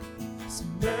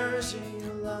 submerged in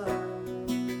your love.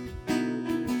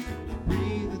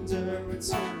 Breathe under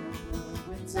eternal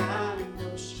without an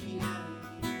ocean.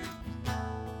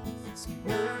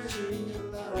 Submerged in your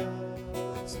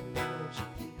love, submerged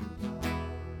in your love.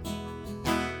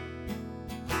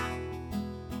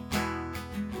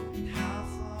 And how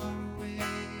far away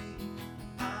am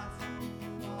I from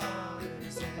the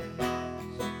water's edge?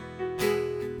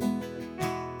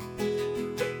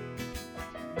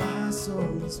 My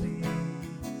soul is weak,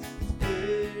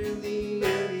 barely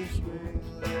anywhere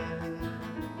left.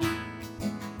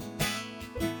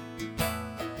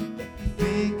 I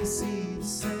think I see the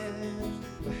sand,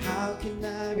 but how can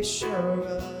I be sure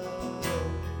of?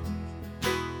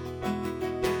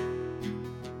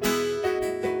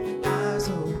 Eyes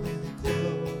open and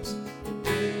closed, a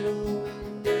little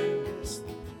nervous.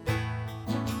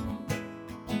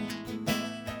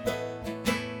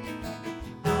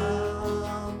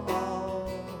 I'm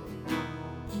almost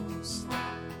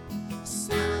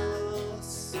smell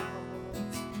salt.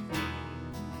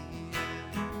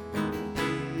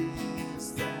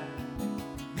 Is that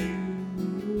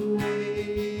you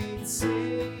waiting for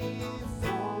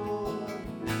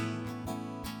me?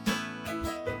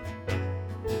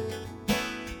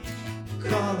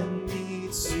 Calling me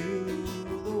to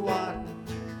the water.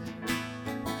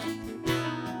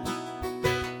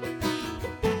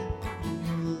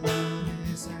 Your love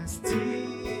is as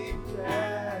deep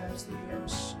as the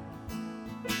ocean.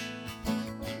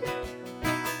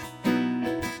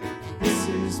 This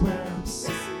is where I'm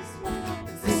safe.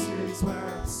 This is where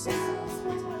I'm safe.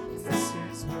 This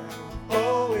is where I've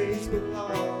always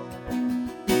belonged.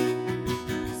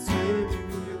 Swim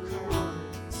through your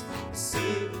currents,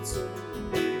 sink into the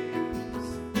waves,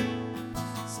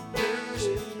 submerged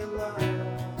in your love.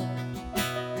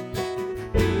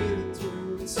 Breathing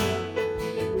through the sun,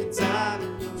 without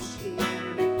an ocean.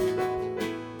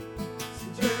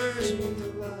 Submerged in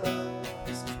your love.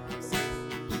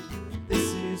 This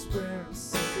is where I'm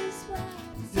safe.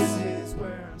 This is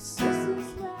where I'm safe.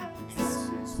 This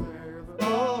is where I've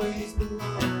always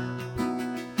belonged.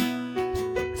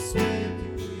 Swim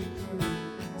through your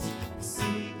currents,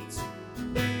 sink into the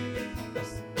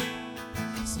waves,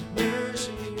 submerged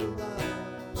in your love.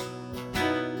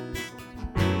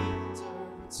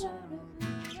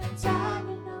 Time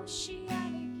and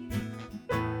oceanic,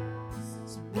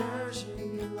 submerged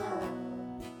in your love,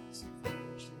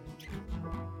 submerged in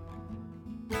your love.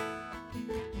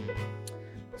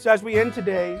 So as we end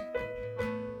today,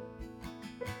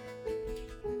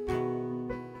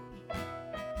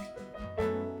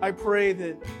 I pray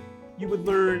that you would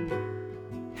learn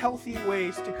healthy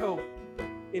ways to cope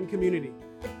in community.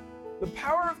 The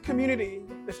power of community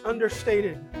is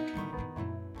understated,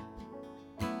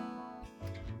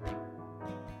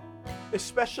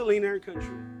 especially in our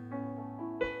country.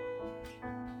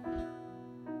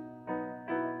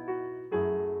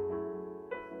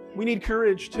 We need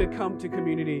courage to come to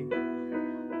community,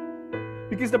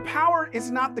 because the power is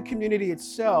not the community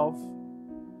itself.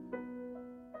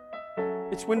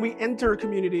 It's when we enter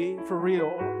community for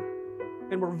real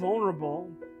and we're vulnerable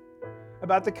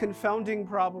about the confounding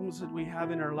problems that we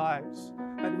have in our lives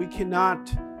that we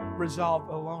cannot resolve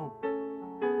alone.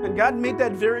 And God made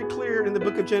that very clear in the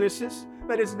book of Genesis,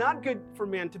 that it's not good for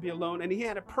man to be alone, and he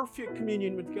had a perfect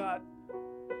communion with God.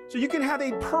 So you can have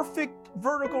a perfect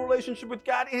vertical relationship with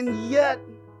God and yet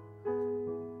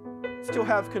still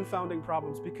have confounding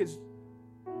problems, because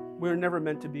we're never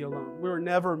meant to be alone. We were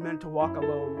never meant to walk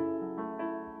alone.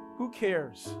 Who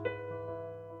cares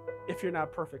if you're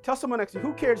not perfect? Tell someone next to you,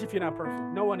 who cares if you're not perfect?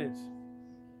 No one is.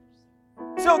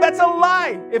 So that's a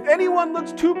lie. If anyone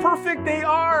looks too perfect, they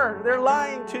are. They're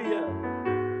lying to you.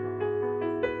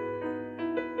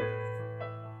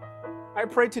 I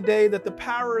pray today that the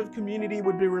power of community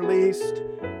would be released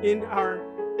in our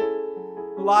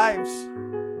lives.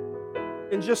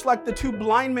 And just like the two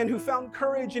blind men who found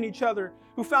courage in each other,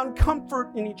 who found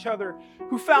comfort in each other,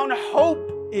 who found hope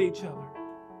in each other,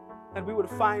 that we would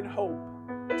find hope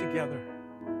together.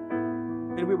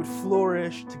 And we would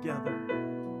flourish together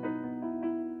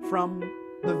from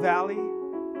the valley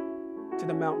to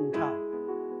the mountaintop.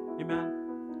 Amen.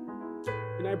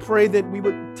 And I pray that we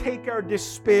would take our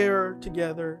despair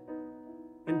together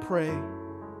and pray,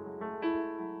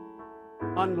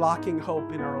 unlocking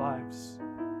hope in our lives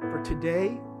for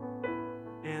today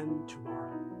and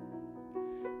tomorrow.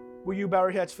 Will you bow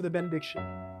your heads for the benediction?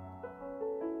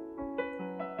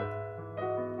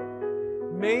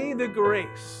 May the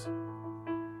grace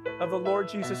of the Lord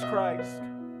Jesus Christ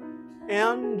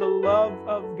and the love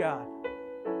of God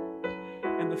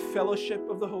and the fellowship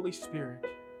of the Holy Spirit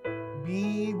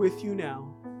be with you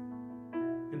now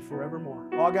and forevermore.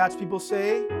 All God's people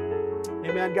say,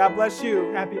 amen. God bless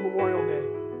you. Happy Memorial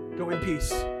Day. Go in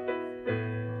peace.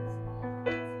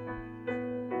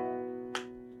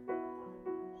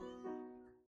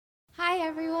 Hi,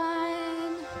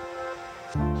 everyone.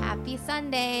 Happy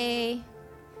Sunday.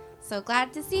 So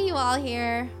glad to see you all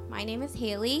here. My name is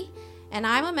Haley, and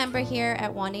I'm a member here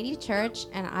at 180 Church,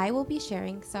 and I will be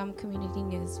sharing some community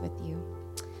news with you.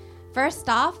 First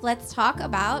off, let's talk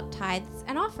about tithes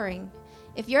and offering.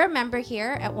 If you're a member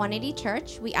here at 180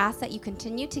 Church, we ask that you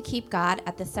continue to keep God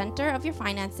at the center of your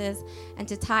finances and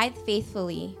to tithe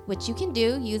faithfully, which you can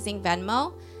do using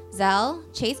Venmo, Zelle,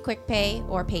 Chase QuickPay,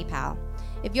 or PayPal.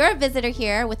 If you're a visitor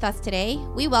here with us today,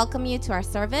 we welcome you to our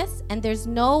service, and there's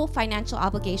no financial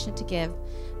obligation to give.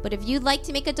 But if you'd like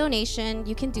to make a donation,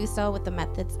 you can do so with the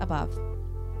methods above.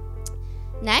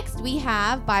 Next, we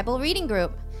have Bible Reading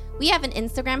Group. We have an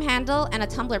Instagram handle and a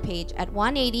Tumblr page at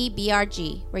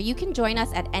 180BRG, where you can join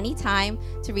us at any time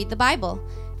to read the Bible.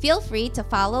 Feel free to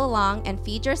follow along and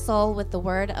feed your soul with the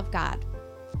Word of God.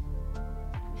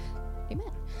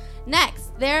 Amen.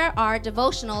 Next, there are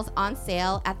devotionals on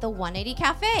sale at the 180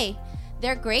 Cafe.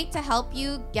 They're great to help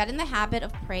you get in the habit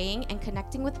of praying and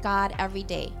connecting with God every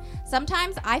day.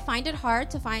 Sometimes I find it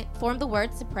hard to form the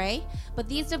words to pray, but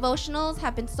these devotionals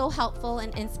have been so helpful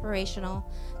and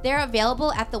inspirational. They're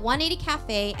available at the 180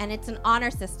 Cafe, and it's an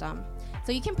honor system,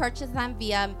 so you can purchase them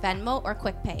via Venmo or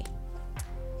QuickPay.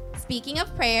 Speaking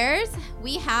of prayers,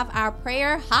 we have our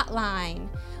prayer hotline.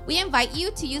 We invite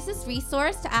you to use this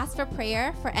resource to ask for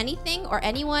prayer for anything or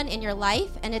anyone in your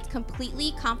life, and it's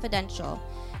completely confidential.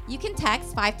 You can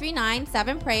text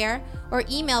 539-7-PRAYER or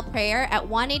email prayer at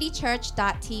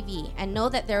 180church.tv and know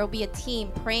that there will be a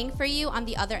team praying for you on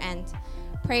the other end.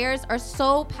 Prayers are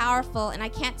so powerful, and I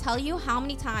can't tell you how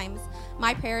many times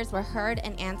my prayers were heard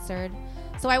and answered.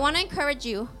 So I want to encourage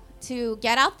you to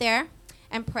get out there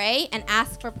and pray and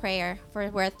ask for prayer. For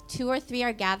where 2 or 3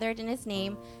 are gathered in his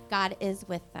name, God is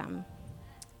with them.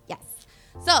 Yes.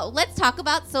 So let's talk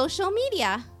about social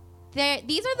media.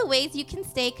 These are the ways you can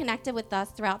stay connected with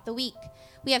us throughout the week.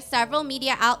 We have several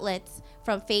media outlets,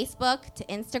 from Facebook to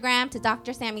Instagram to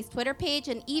Dr. Sammy's Twitter page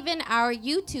and even our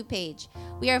YouTube page.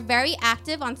 We are very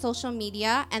active on social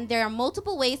media, and there are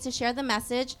multiple ways to share the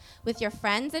message with your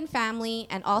friends and family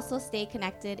and also stay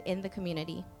connected in the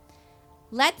community.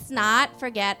 Let's not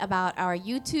forget about our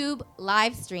YouTube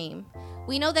live stream.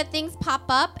 We know that things pop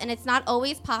up and it's not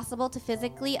always possible to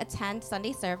physically attend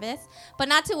Sunday service, but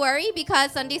not to worry,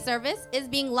 because Sunday service is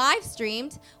being live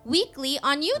streamed weekly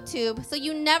on YouTube, so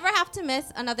you never have to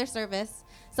miss another service.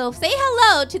 So say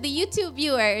hello to the YouTube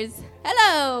viewers.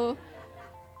 Hello.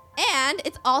 And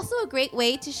it's also a great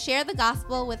way to share the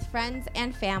gospel with friends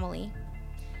and family.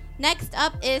 Next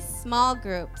up is small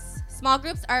groups. Small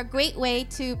groups are a great way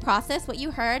to process what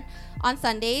you heard on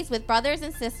Sundays with brothers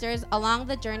and sisters along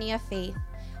the journey of faith.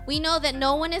 We know that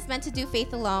no one is meant to do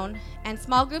faith alone, and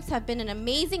small groups have been an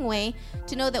amazing way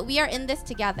to know that we are in this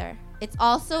together. It's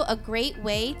also a great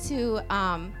way to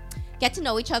get to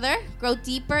know each other, grow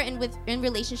deeper in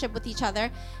relationship with each other,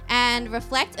 and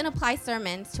reflect and apply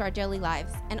sermons to our daily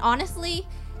lives. And honestly,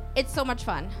 it's so much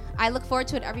fun. I look forward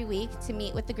to it every week to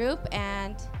meet with the group,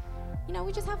 and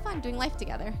we just have fun doing life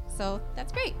together. So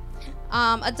that's great.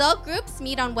 Adult groups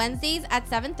meet on Wednesdays at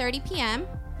 7:30 p.m.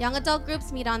 Young adult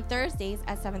groups meet on Thursdays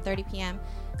at 7:30 p.m.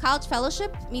 College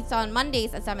Fellowship meets on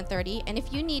Mondays at 7:30. And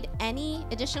if you need any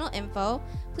additional info,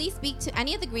 please speak to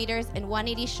any of the greeters in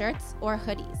 180 shirts or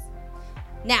hoodies.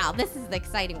 Now, this is the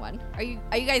exciting one. Are you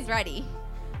guys ready?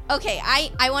 Okay,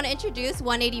 I want to introduce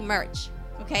 180 merch,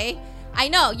 okay? I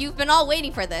know, you've been all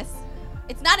waiting for this.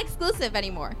 It's not exclusive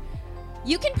anymore.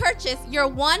 You can purchase your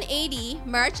 180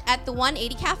 merch at the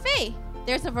 180 Cafe.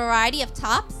 There's a variety of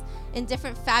tops in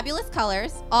different fabulous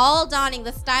colors, all donning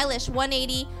the stylish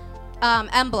 180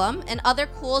 emblem and other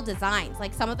cool designs.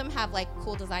 Like, some of them have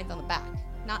cool designs on the back.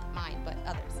 Not mine, but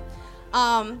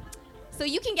others. So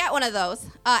you can get one of those.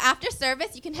 After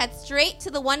service, you can head straight to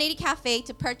the 180 Cafe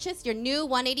to purchase your new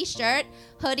 180 shirt,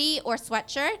 hoodie, or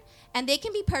sweatshirt, and they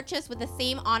can be purchased with the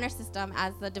same honor system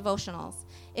as the devotionals.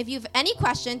 If you have any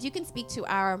questions, you can speak to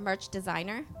our merch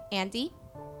designer, Andy,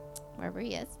 wherever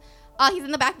he is. He's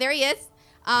in the back. There he is.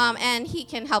 And he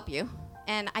can help you.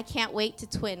 And I can't wait to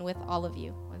twin with all of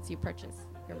you once you purchase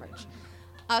your merch.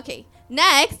 Okay,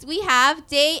 next we have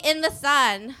Day in the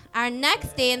Sun. Our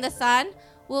next Day in the Sun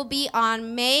will be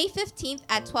on May 15th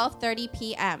at 12:30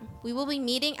 p.m. We will be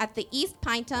meeting at the East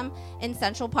Pinetum in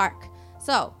Central Park.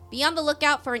 So be on the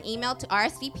lookout for an email to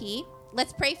RSVP.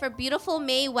 Let's pray for beautiful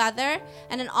May weather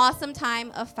and an awesome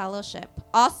time of fellowship.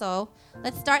 Also,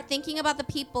 let's start thinking about the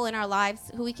people in our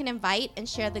lives who we can invite and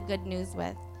share the good news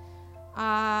with.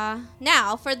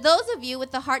 Now, for those of you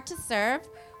with the heart to serve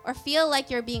or feel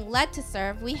like you're being led to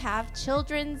serve, we have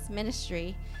children's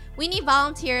ministry. We need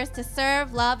volunteers to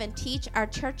serve, love, and teach our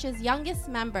church's youngest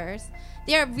members.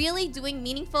 They are really doing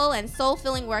meaningful and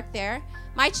soul-filling work there.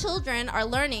 My children are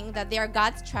learning that they are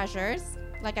God's treasures,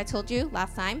 like I told you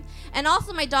last time. And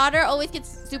also my daughter always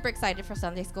gets super excited for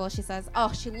Sunday school. She says,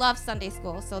 oh, she loves Sunday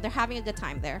school, so they're having a good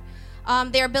time there.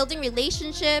 They are building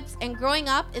relationships and growing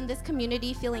up in this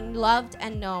community feeling loved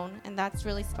and known, and that's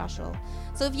really special.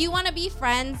 So if you want to be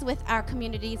friends with our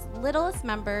community's littlest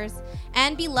members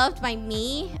and be loved by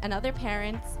me and other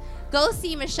parents, go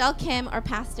see Michelle Kim or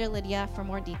Pastor Lydia for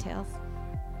more details.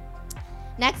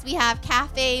 Next, we have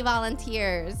cafe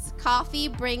volunteers. Coffee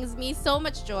brings me so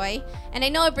much joy, and I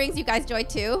know it brings you guys joy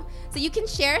too. So you can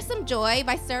share some joy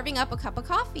by serving up a cup of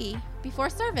coffee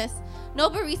before service. No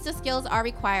barista skills are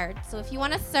required. So if you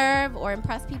want to serve or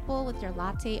impress people with your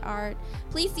latte art,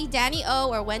 please see Danny O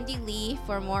or Wendy Lee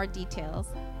for more details.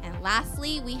 And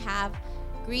lastly, we have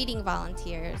greeting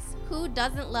volunteers. Who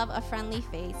doesn't love a friendly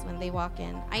face when they walk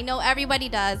in? I know everybody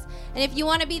does. And if you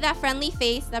want to be that friendly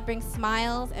face that brings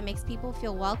smiles and makes people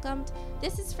feel welcomed,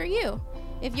 this is for you.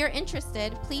 If you're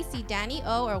interested, please see Danny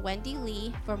O or Wendy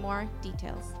Lee for more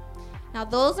details. Now,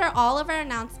 those are all of our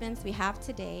announcements we have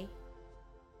today.